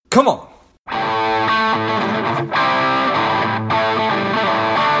Come on!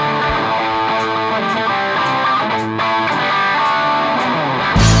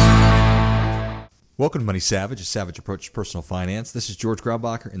 Welcome to Money Savage, a savage approach to personal finance. This is George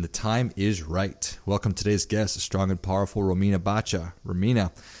Graubacher, and the time is right. Welcome to today's guest, the strong and powerful Romina Baccia.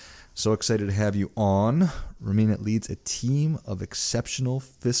 Romina, so excited to have you on. Romina leads a team of exceptional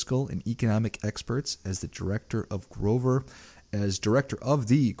fiscal and economic experts as the director of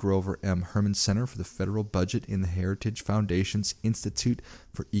the Grover M. Herman Center for the Federal Budget in the Heritage Foundation's Institute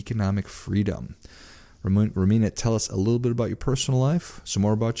for Economic Freedom. Romina, tell us a little bit about your personal life, some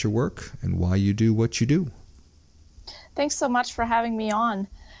more about your work, and why you do what you do. Thanks so much for having me on.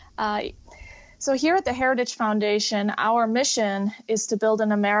 So here at the Heritage Foundation, our mission is to build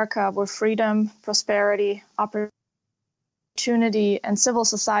an America where freedom, prosperity, opportunity, and civil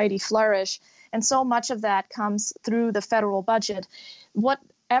society flourish. And so much of that comes through the federal budget.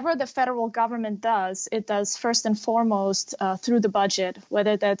 Whatever the federal government does, it does first and foremost through the budget,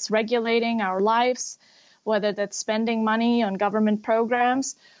 whether that's regulating our lives, whether that's spending money on government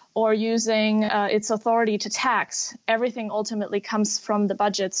programs, or using its authority to tax. Everything ultimately comes from the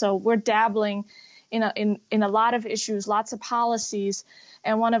budget. So we're dabbling in a lot of issues, lots of policies,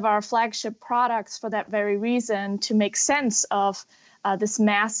 and one of our flagship products for that very reason, to make sense of this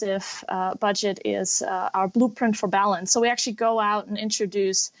massive budget, is our Blueprint for Balance. So we actually go out and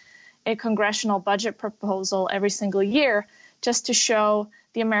introduce a congressional budget proposal every single year just to show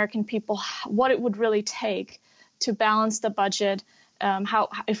the American people what it would really take to balance the budget,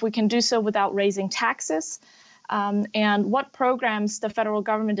 if we can do so without raising taxes, and what programs the federal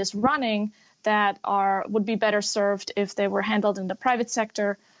government is running that would be better served if they were handled in the private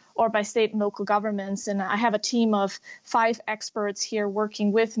sector or by state and local governments. And I have a team of 5 experts here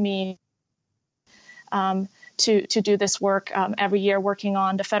working with me to do this work every year, working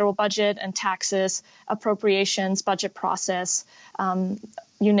on the federal budget and taxes, appropriations, budget process,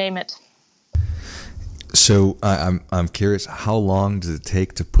 you name it. So I'm curious, how long does it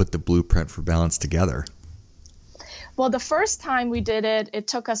take to put the Blueprint for Balance together? Well, the first time we did it, it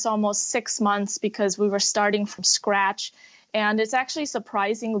took us almost 6 months because we were starting from scratch. And it's actually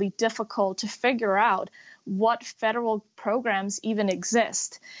surprisingly difficult to figure out what federal programs even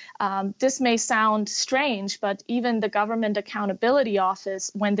exist. This may sound strange, but even the Government Accountability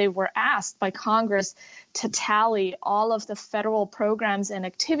Office, when they were asked by Congress to tally all of the federal programs and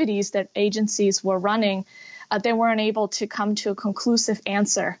activities that agencies were running, they weren't able to come to a conclusive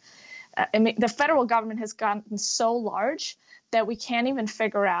answer. The federal government has gotten so large that we can't even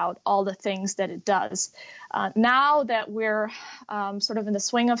figure out all the things that it does. Now that we're sort of in the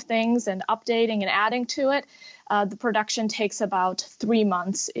swing of things and updating and adding to it, the production takes about 3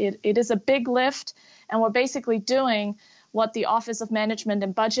 months. It is a big lift, and we're basically doing what the Office of Management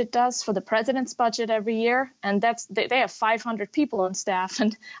and Budget does for the president's budget every year, and they have 500 people on staff,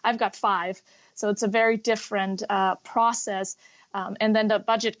 and I've got 5. So it's a very different process. And then the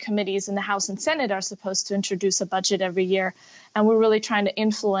budget committees in the House and Senate are supposed to introduce a budget every year. And we're really trying to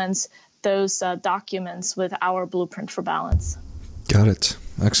influence those documents with our Blueprint for Balance. Got it.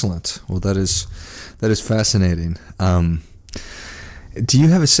 Excellent. Well, that is fascinating. Do you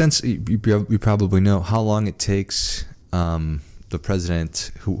have a sense, you probably know, how long it takes the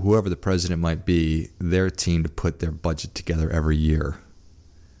president, whoever the president might be, their team to put their budget together every year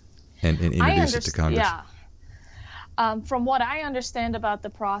and introduce it to Congress? Yeah. From what I understand about the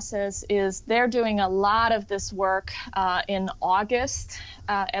process is they're doing a lot of this work in August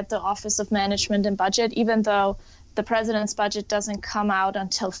at the Office of Management and Budget, even though the president's budget doesn't come out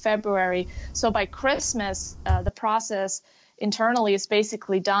until February. So by Christmas, the process internally is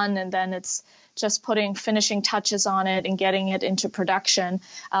basically done, and then it's just finishing touches on it and getting it into production.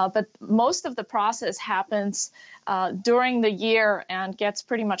 But most of the process happens during the year and gets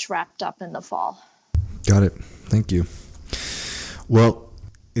pretty much wrapped up in the fall. Got it. Thank you. Well,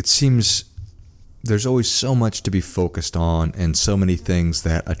 it seems there's always so much to be focused on and so many things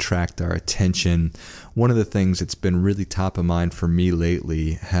that attract our attention. One of the things that's been really top of mind for me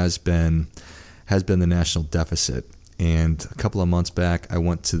lately has been the national deficit. And a couple of months back, I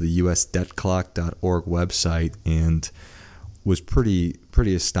went to the usdebtclock.org website and was pretty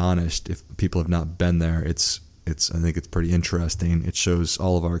astonished. If people have not been there, I think it's pretty interesting. It shows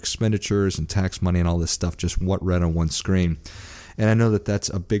all of our expenditures and tax money and all this stuff just read on one screen. And I know that that's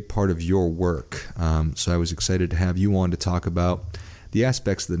a big part of your work. So I was excited to have you on to talk about the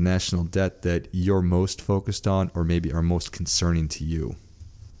aspects of the national debt that you're most focused on or maybe are most concerning to you.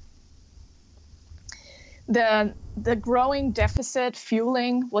 The growing deficit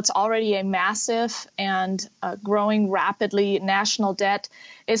fueling what's already a massive and growing rapidly national debt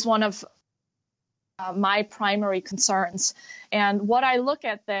is one of my primary concerns. And what I look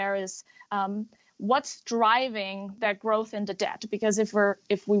at there is what's driving that growth in the debt, because if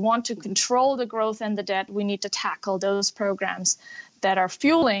we want to control the growth in the debt, we need to tackle those programs that are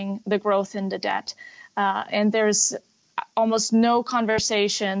fueling the growth in the debt. And there's almost no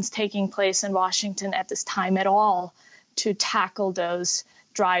conversations taking place in Washington at this time at all to tackle those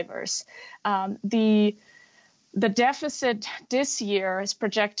drivers. The deficit this year is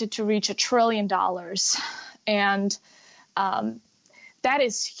projected to reach $1 trillion. And that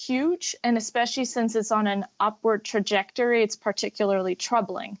is huge. And especially since it's on an upward trajectory, it's particularly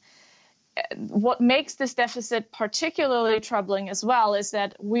troubling. What makes this deficit particularly troubling as well is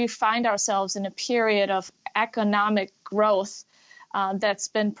that we find ourselves in a period of economic growth that's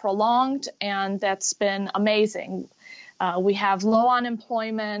been prolonged and that's been amazing. We have low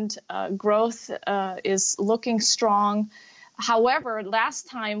unemployment, growth is looking strong. However, last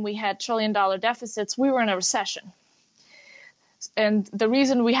time we had $1 trillion deficits, we were in a recession. And the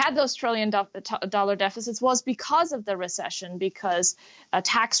reason we had those $1 trillion deficits was because of the recession, because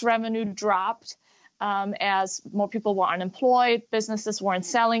tax revenue dropped as more people were unemployed, businesses weren't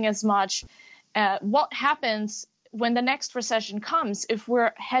selling as much. What happens when the next recession comes if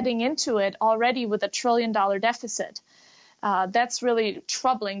we're heading into it already with $1 trillion deficit? That's really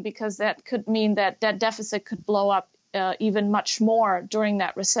troubling, because that could mean that deficit could blow up even much more during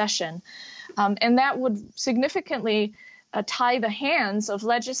that recession. And that would significantly tie the hands of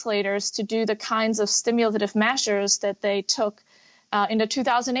legislators to do the kinds of stimulative measures that they took in the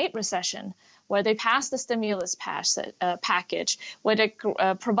 2008 recession, where they passed the stimulus package, where they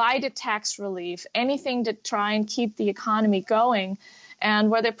provided tax relief, anything to try and keep the economy going, and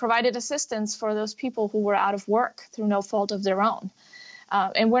where they provided assistance for those people who were out of work through no fault of their own.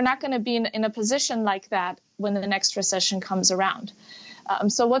 And we're not going to be in a position like that when the next recession comes around.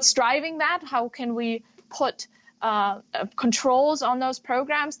 So what's driving that? How can we put controls on those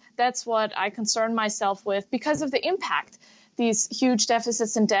programs? That's what I concern myself with, because of the impact these huge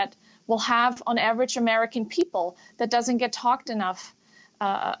deficits and debt will have on average American people that doesn't get talked enough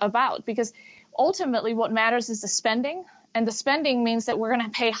about. Because ultimately what matters is the spending, and the spending means that we're going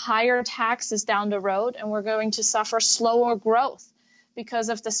to pay higher taxes down the road, and we're going to suffer slower growth because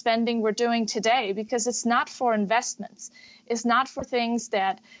of the spending we're doing today, because it's not for investments. It's not for things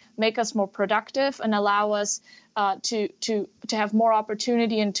that make us more productive and allow us to have more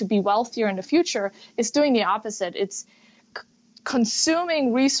opportunity and to be wealthier in the future. It's doing the opposite. It's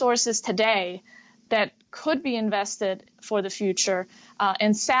consuming resources today that could be invested for the future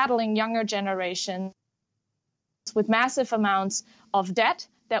and saddling younger generations with massive amounts of debt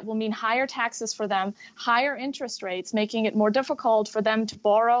that will mean higher taxes for them, higher interest rates, making it more difficult for them to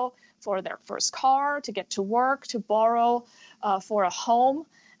borrow for their first car, to get to work, to borrow for a home,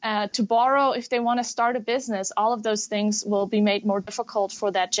 to borrow if they want to start a business. All of those things will be made more difficult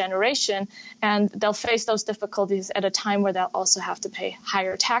for that generation, and they'll face those difficulties at a time where they'll also have to pay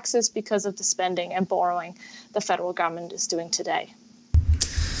higher taxes because of the spending and borrowing the federal government is doing today.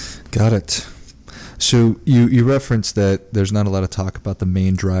 Got it. So you referenced that there's not a lot of talk about the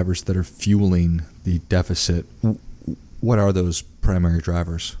main drivers that are fueling the deficit. What are those primary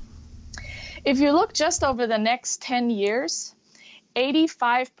drivers? If you look just over the next 10 years,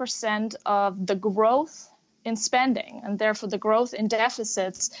 85% of the growth in spending, and therefore the growth in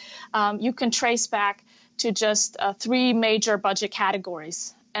deficits, you can trace back to just three major budget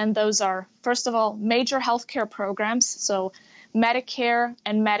categories. And those are, first of all, major healthcare programs. So Medicare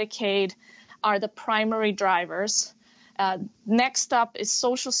and Medicaid are the primary drivers. Next up is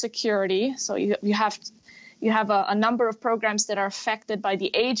Social Security. So you have a number of programs that are affected by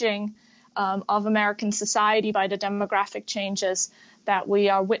the aging of American society, by the demographic changes that we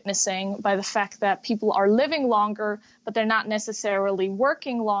are witnessing, by the fact that people are living longer, but they're not necessarily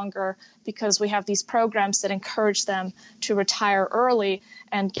working longer, because we have these programs that encourage them to retire early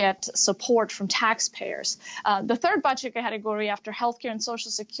and get support from taxpayers. The third budget category after healthcare and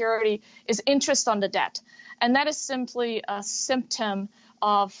Social Security is interest on the debt. And that is simply a symptom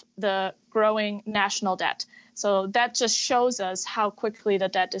of the growing national debt. So that just shows us how quickly the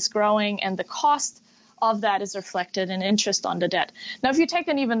debt is growing, and the cost of that is reflected in interest on the debt. Now, if you take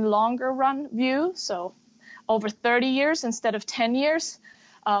an even longer run view, so over 30 years instead of 10 years,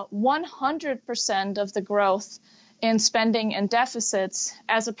 100% of the growth in spending and deficits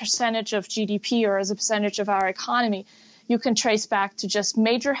as a percentage of GDP or as a percentage of our economy, you can trace back to just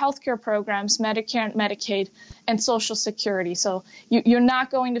major healthcare programs, Medicare and Medicaid, and Social Security. So you're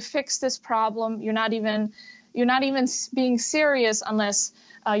not going to fix this problem. You're not even being serious unless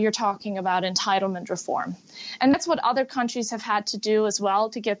you're talking about entitlement reform. And that's what other countries have had to do as well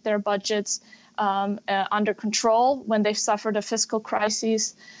to get their budgets under control when they've suffered a fiscal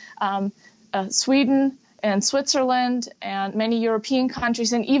crisis. Sweden and Switzerland and many European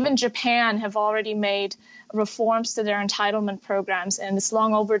countries and even Japan have already made reforms to their entitlement programs, and it's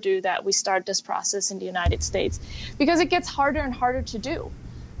long overdue that we start this process in the United States because it gets harder and harder to do.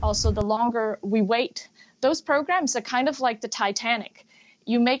 Also, the longer we wait, those programs are kind of like the Titanic.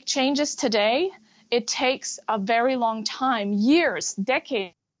 You make changes today, it takes a very long time, years,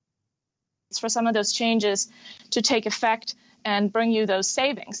 decades, for some of those changes to take effect and bring you those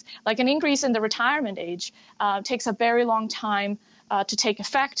savings. Like an increase in the retirement age takes a very long time to take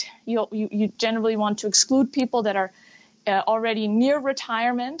effect. You generally want to exclude people that are already near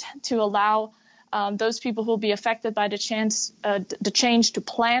retirement to allow those people who will be affected by the change to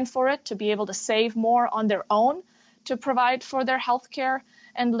plan for it, to be able to save more on their own to provide for their health care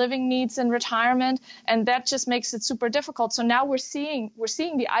and living needs in retirement, and that just makes it super difficult. So now we're seeing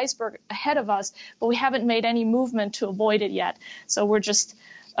the iceberg ahead of us, but we haven't made any movement to avoid it yet. So we're just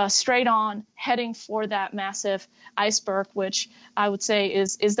straight on heading for that massive iceberg, which I would say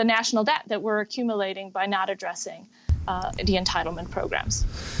is the national debt that we're accumulating by not addressing the entitlement programs.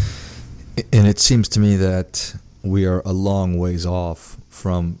 And it seems to me that we are a long ways off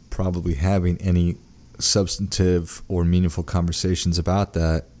from probably having any substantive or meaningful conversations about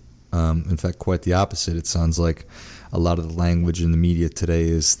that. In fact, quite the opposite. It sounds like a lot of the language in the media today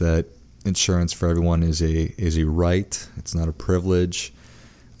is that insurance for everyone is a right. It's not a privilege,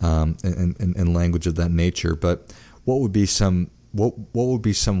 and language of that nature. But what would be some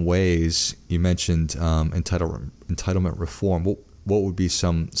ways, you mentioned entitlement reform? What would be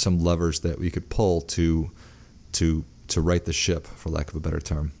some levers that we could pull to right the ship, for lack of a better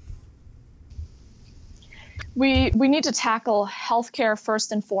term? We need to tackle healthcare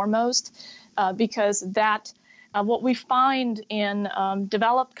first and foremost, because that what we find in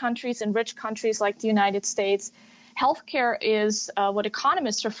developed countries and rich countries like the United States, healthcare is what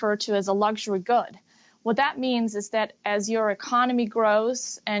economists refer to as a luxury good. What that means is that as your economy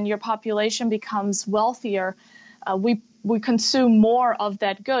grows and your population becomes wealthier, we consume more of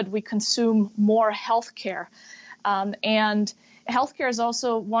that good. We consume more healthcare, and healthcare is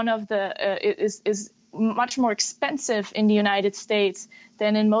also one of the is much more expensive in the United States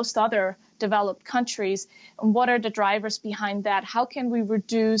than in most other developed countries. And what are the drivers behind that? How can we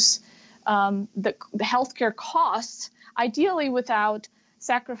reduce the healthcare costs, ideally without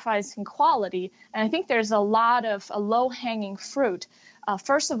sacrificing quality? And I think there's a lot of low-hanging fruit.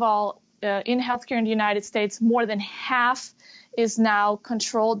 First of all, in healthcare in the United States, more than half is now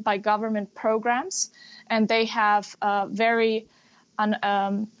controlled by government programs, and they have very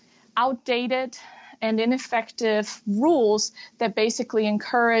outdated and ineffective rules that basically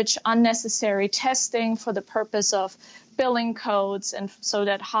encourage unnecessary testing for the purpose of billing codes and so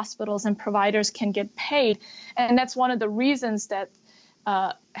that hospitals and providers can get paid. And that's one of the reasons that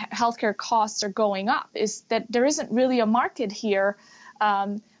healthcare costs are going up, is that there isn't really a market here.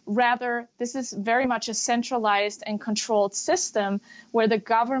 Rather, this is very much a centralized and controlled system where the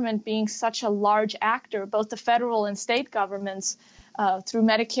government, being such a large actor, both the federal and state governments through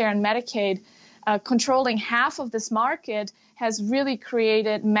Medicare and Medicaid, controlling half of this market has really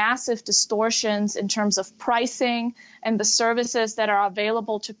created massive distortions in terms of pricing and the services that are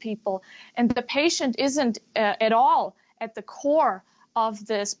available to people. And the patient isn't at all at the core of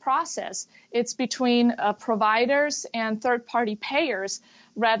this process. It's between providers and third-party payers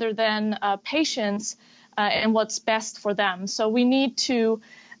rather than patients and what's best for them. So we need to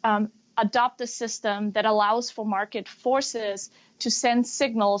adopt a system that allows for market forces to send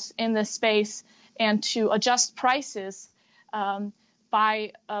signals in this space and to adjust prices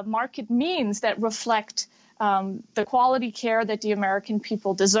by market means that reflect the quality care that the American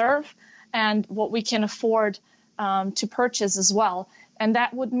people deserve and what we can afford to purchase as well. And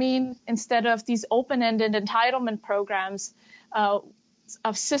that would mean, instead of these open-ended entitlement programs,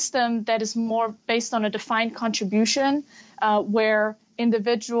 a system that is more based on a defined contribution, where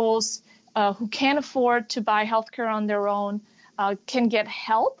individuals who can't afford to buy healthcare on their own can get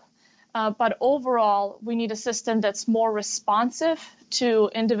help. But overall, we need a system that's more responsive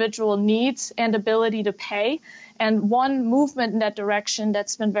to individual needs and ability to pay. And one movement in that direction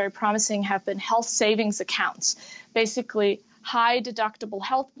that's been very promising have been health savings accounts, basically high deductible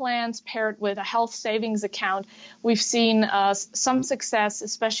health plans paired with a health savings account. We've seen some success,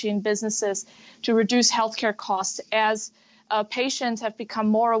 especially in businesses, to reduce healthcare costs as patients have become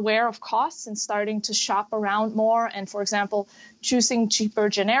more aware of costs and starting to shop around more. And, for example, choosing cheaper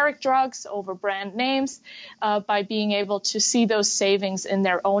generic drugs over brand names by being able to see those savings in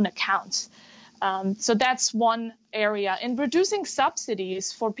their own accounts. So that's one area. In reducing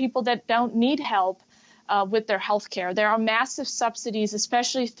subsidies for people that don't need help with their health care, there are massive subsidies,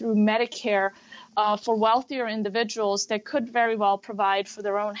 especially through Medicare, for wealthier individuals that could very well provide for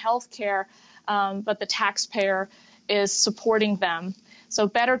their own health care, but the taxpayer is supporting them. So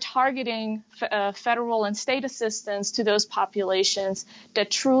better targeting federal and state assistance to those populations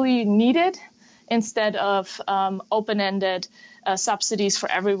that truly need it instead of open-ended subsidies for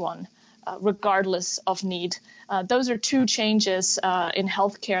everyone, regardless of need. Those are two changes in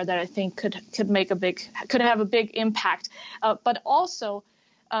healthcare that I think could have a big impact. But also,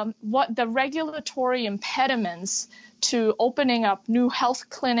 what the regulatory impediments to opening up new health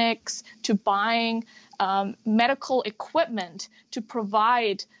clinics, to buying medical equipment to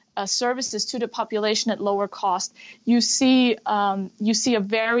provide services to the population at lower cost, you see a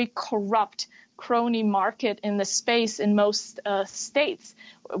very corrupt crony market in the space in most states,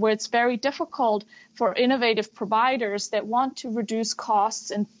 where it's very difficult for innovative providers that want to reduce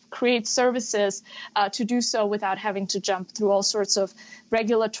costs and create services to do so without having to jump through all sorts of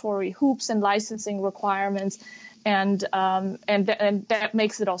regulatory hoops and licensing requirements, and that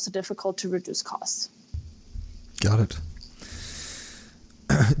makes it also difficult to reduce costs. Got it.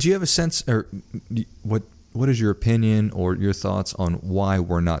 Do you have a sense, or what is your opinion or your thoughts on why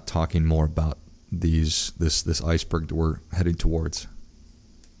we're not talking more about this iceberg that we're heading towards?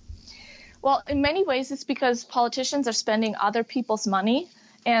 Well, in many ways, it's because politicians are spending other people's money,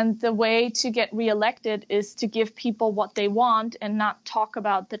 and the way to get reelected is to give people what they want and not talk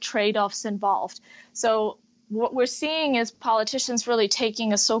about the trade-offs involved. So what we're seeing is politicians really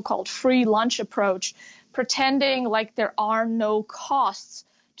taking a so-called free lunch approach, pretending like there are no costs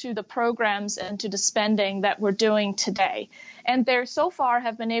to the programs and to the spending that we're doing today. And they so far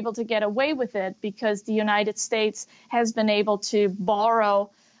have been able to get away with it because the United States has been able to borrow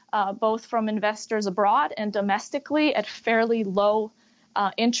both from investors abroad and domestically at fairly low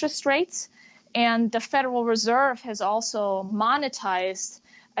interest rates. And the Federal Reserve has also monetized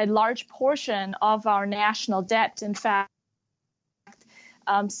a large portion of our national debt. In fact,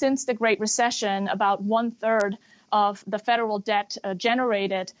 since the Great Recession, about 1/3 of the federal debt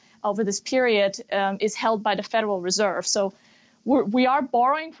generated over this period is held by the Federal Reserve. So we are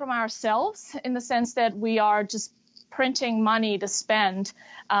borrowing from ourselves in the sense that we are just printing money to spend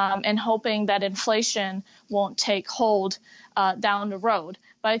and hoping that inflation won't take hold down the road.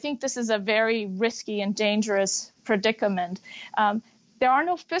 But I think this is a very risky and dangerous predicament. There are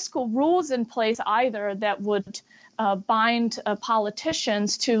no fiscal rules in place either that would bind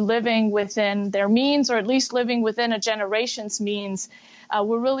politicians to living within their means, or at least living within a generation's means.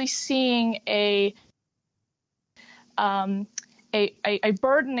 We're really seeing a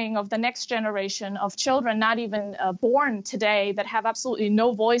burdening of the next generation of children, not even born today, that have absolutely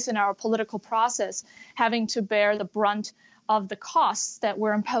no voice in our political process, having to bear the brunt of the costs that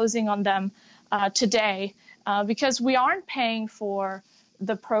we're imposing on them today, because we aren't paying for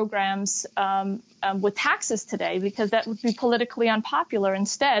the programs with taxes today, because that would be politically unpopular.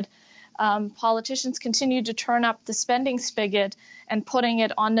 Instead, politicians continue to turn up the spending spigot and putting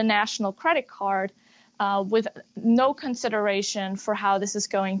it on the national credit card with no consideration for how this is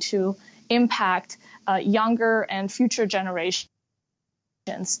going to impact younger and future generations.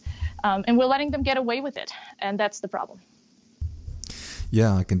 And we're letting them get away with it, and that's the problem.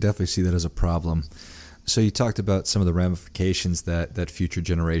 Yeah, I can definitely see that as a problem. So you talked about some of the ramifications that future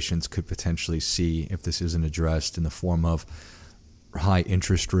generations could potentially see if this isn't addressed, in the form of high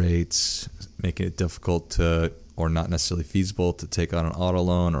interest rates, making it difficult to, or not necessarily feasible, to take on an auto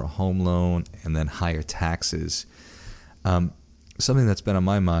loan or a home loan, and then higher taxes. Something that's been on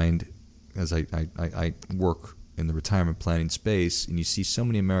my mind as I work in the retirement planning space, and you see so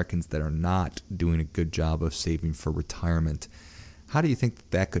many Americans that are not doing a good job of saving for retirement. How do you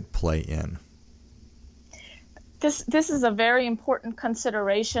think that could play in? This is a very important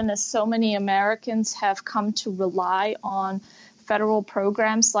consideration, as so many Americans have come to rely on federal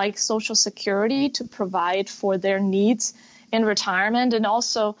programs like Social Security to provide for their needs in retirement, and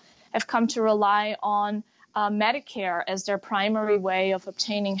also have come to rely on Medicare as their primary way of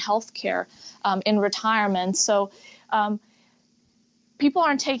obtaining health care in retirement. So people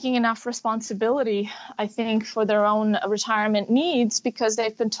aren't taking enough responsibility, I think, for their own retirement needs, because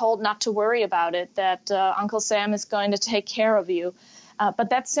they've been told not to worry about it, that Uncle Sam is going to take care of you.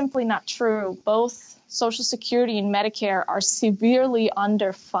 But that's simply not true. Both Social Security and Medicare are severely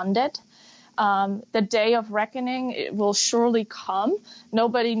underfunded. The day of reckoning, it will surely come.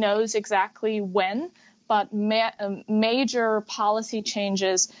 Nobody knows exactly when, but major policy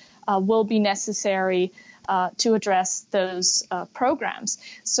changes will be necessary to address those programs.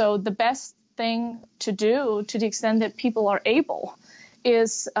 So the best thing to do, to the extent that people are able,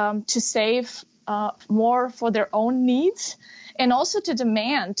 is to save more for their own needs, and also to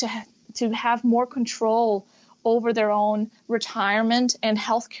demand to have more control over their own retirement and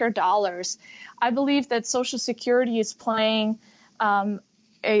healthcare dollars. I believe that Social Security is playing a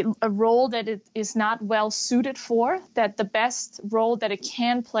role that it is not well suited for, that the best role that it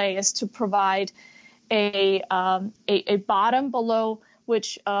can play is to provide a bottom below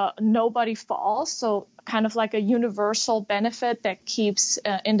which nobody falls, so kind of like a universal benefit that keeps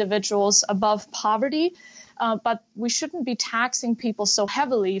individuals above poverty. But we shouldn't be taxing people so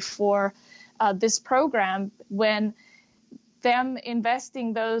heavily for this program when them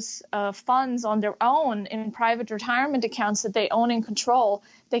investing those funds on their own in private retirement accounts that they own and control,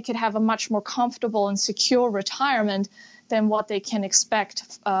 they could have a much more comfortable and secure retirement than what they can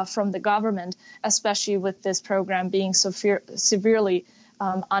expect from the government, especially with this program being severely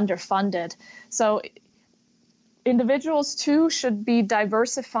underfunded. So individuals, too, should be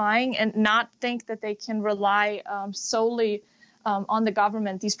diversifying and not think that they can rely solely on the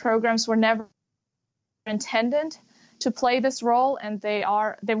government. These programs were never intended to play this role, and they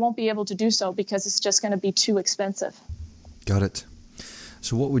won't be able to do so because it's just going to be too expensive. Got it.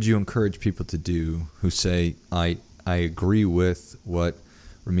 So what would you encourage people to do who say, I agree with what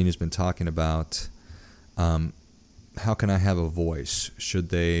Romina's been talking about? How can I have a voice? Should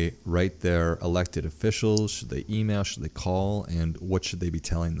they write their elected officials? Should they email? Should they call? And what should they be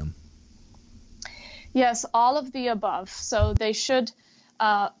telling them? Yes, all of the above. So they should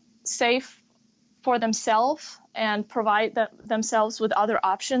save for themselves and provide themselves with other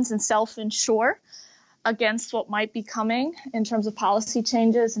options and self-insure against what might be coming in terms of policy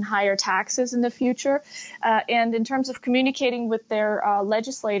changes and higher taxes in the future. And in terms of communicating with their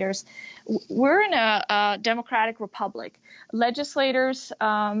legislators, we're in a democratic republic. Legislators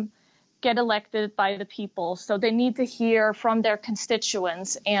get elected by the people, so they need to hear from their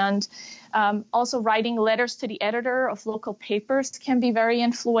constituents. And also writing letters to the editor of local papers can be very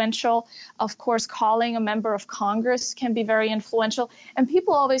influential. Of course, calling a member of Congress can be very influential. And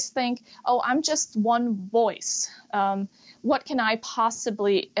people always think, oh, I'm just one voice. What can I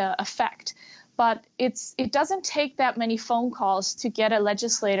possibly affect? But it doesn't take that many phone calls to get a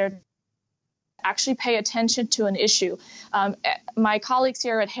legislator actually pay attention to an issue. My colleagues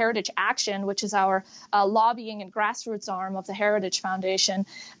here at Heritage Action, which is our lobbying and grassroots arm of the Heritage Foundation,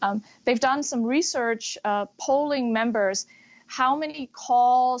 they've done some research polling members. How many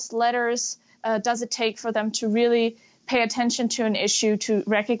calls, letters does it take for them to really pay attention to an issue, to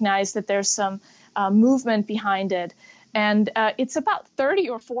recognize that there's some movement behind it? And it's about 30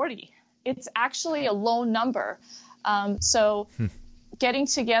 or 40. It's actually a low number. Getting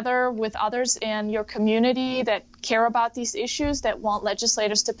together with others in your community that care about these issues, that want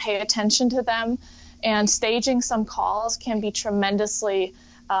legislators to pay attention to them, and staging some calls can be tremendously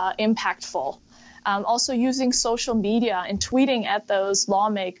impactful. Also using social media and tweeting at those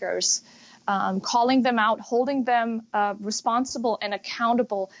lawmakers, calling them out, holding them responsible and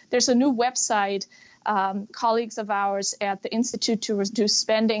accountable. There's a new website colleagues of ours at the Institute to Reduce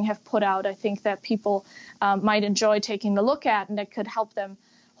Spending have put out, I think, that people might enjoy taking a look at, and that could help them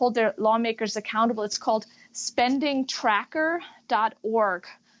hold their lawmakers accountable. It's called spendingtracker.org,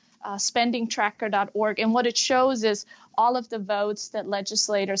 spendingtracker.org. And what it shows is all of the votes that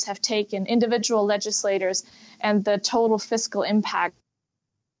legislators have taken, individual legislators, and the total fiscal impact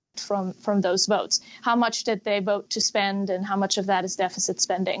from those votes. How much did they vote to spend, and how much of that is deficit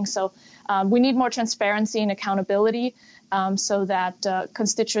spending? So we need more transparency and accountability so that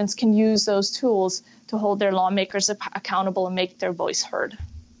constituents can use those tools to hold their lawmakers accountable and make their voice heard.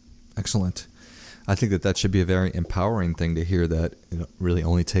 Excellent. I think that should be a very empowering thing to hear, that it really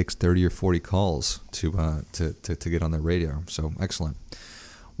only takes 30 or 40 calls to get on the radio. So excellent.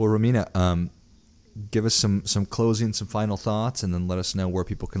 Well, Romina, give us some closing, some final thoughts, and then let us know where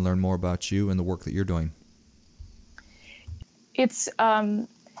people can learn more about you and the work that you're doing. It's the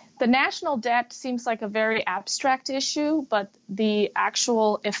national debt seems like a very abstract issue, but the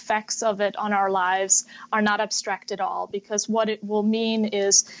actual effects of it on our lives are not abstract at all, because what it will mean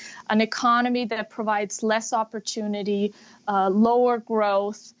is an economy that provides less opportunity, lower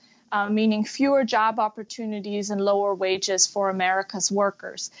growth, meaning fewer job opportunities and lower wages for America's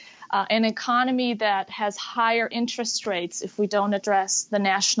workers. An economy that has higher interest rates if we don't address the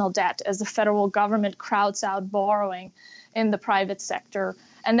national debt, as the federal government crowds out borrowing in the private sector.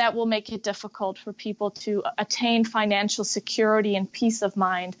 And that will make it difficult for people to attain financial security and peace of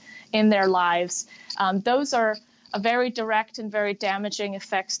mind in their lives. Those are very direct and very damaging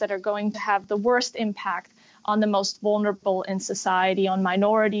effects that are going to have the worst impact on the most vulnerable in society, on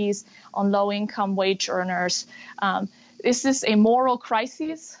minorities, on low-income wage earners. This is a moral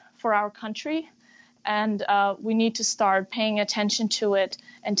crisis for our country, and we need to start paying attention to it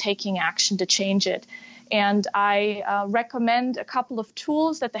and taking action to change it. And I recommend a couple of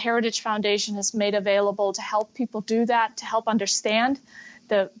tools that the Heritage Foundation has made available to help people do that, to help understand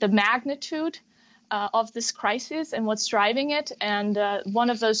the magnitude of this crisis and what's driving it. And one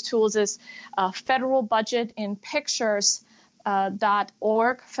of those tools is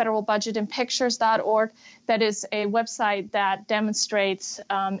federalbudgetinpictures.org, federalbudgetinpictures.org. That is a website that demonstrates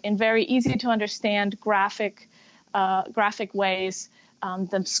in very easy to understand graphic ways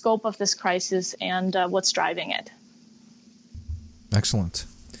the scope of this crisis and what's driving it. Excellent.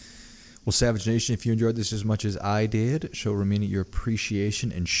 Well, Savage Nation, if you enjoyed this as much as I did, show Romina your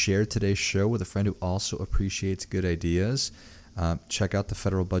appreciation and share today's show with a friend who also appreciates good ideas. Check out the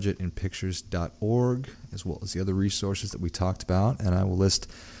federalbudgetinpictures.org as well as the other resources that we talked about, and I will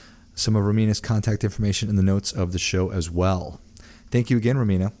list some of Romina's contact information in the notes of the show as well. Thank you again,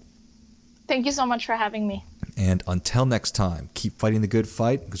 Romina. Thank you so much for having me. And until next time, keep fighting the good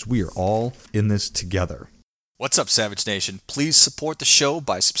fight because we are all in this together. What's up, Savage Nation? Please support the show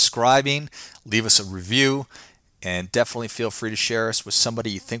by subscribing, leave us a review, and definitely feel free to share us with somebody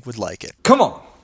you think would like it. Come on!